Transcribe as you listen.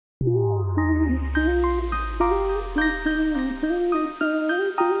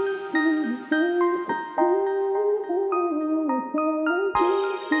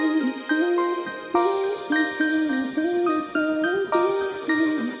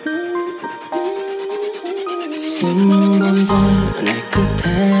Xin đôi rồi này cứ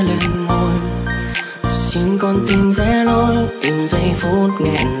thế lên ngôi, xin con tìm rẽ lối, tìm giây phút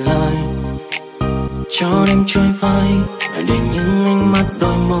nghẹn lời, cho đêm trôi vơi để những ánh mắt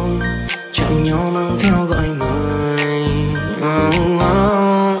đôi môi chạm nhau mang theo gọi mời.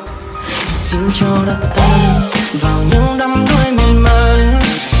 Xin cho đặt tay vào những đắm đuối miên man,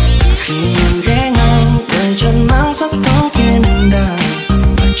 khi em ghé ngang đời chân mang sắc tóc thiên đàng,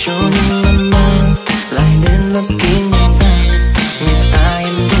 và cho những lần mơ lại đến lấp kín nhân gian, người ta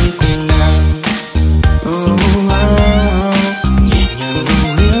em vui cùng nàng. Nhẹ nhàng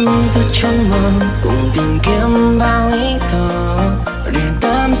vùng liếm giữa chốn mơ, cùng tìm kiếm bao ý thơ, để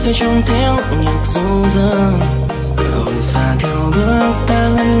đắm say trong tiếng nhạc ru rơ. Hồn xa theo bước ta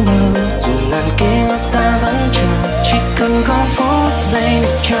ngân ngơ, dù ngàn kia ta vẫn chờ, chỉ cần có phút giây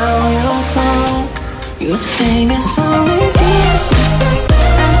để trao yêu thương. You stay me so always here.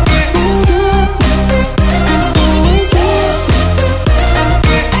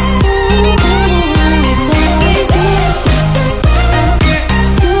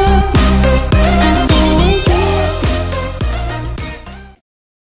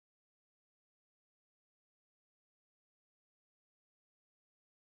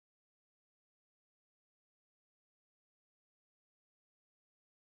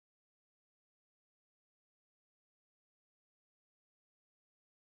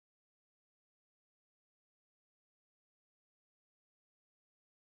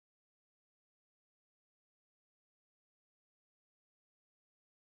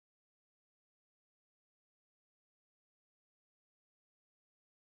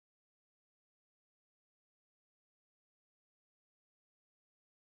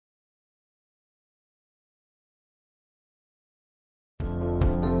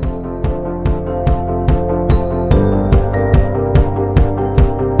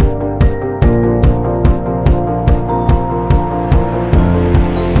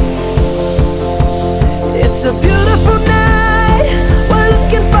 It's a beautiful night, we're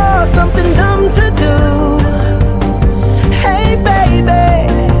looking for something dumb to do. Hey baby,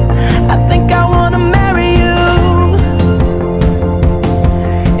 I think I wanna marry you.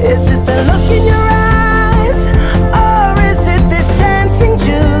 Is it the look in your eyes, or is it this dancing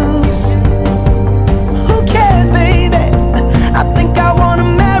juice? Who cares baby, I think I wanna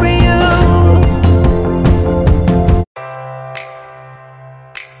marry you.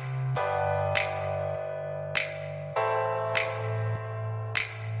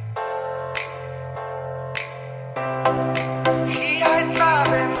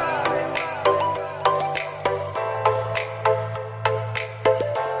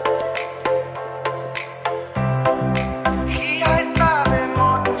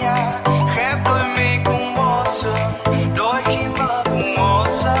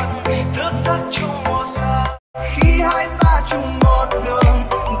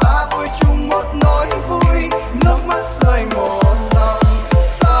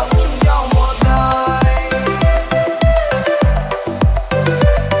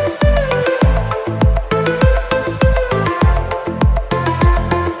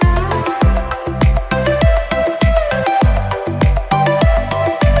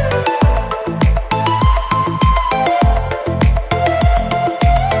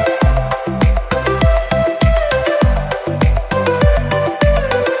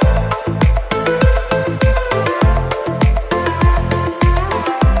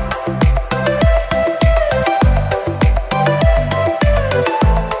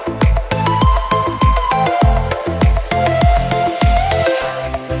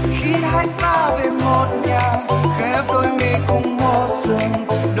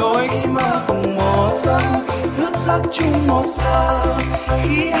 Chung một giờ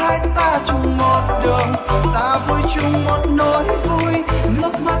khi hai ta chung một đường, ta vui chung một nỗi vui,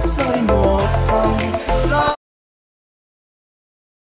 nước mắt rơi một dòng.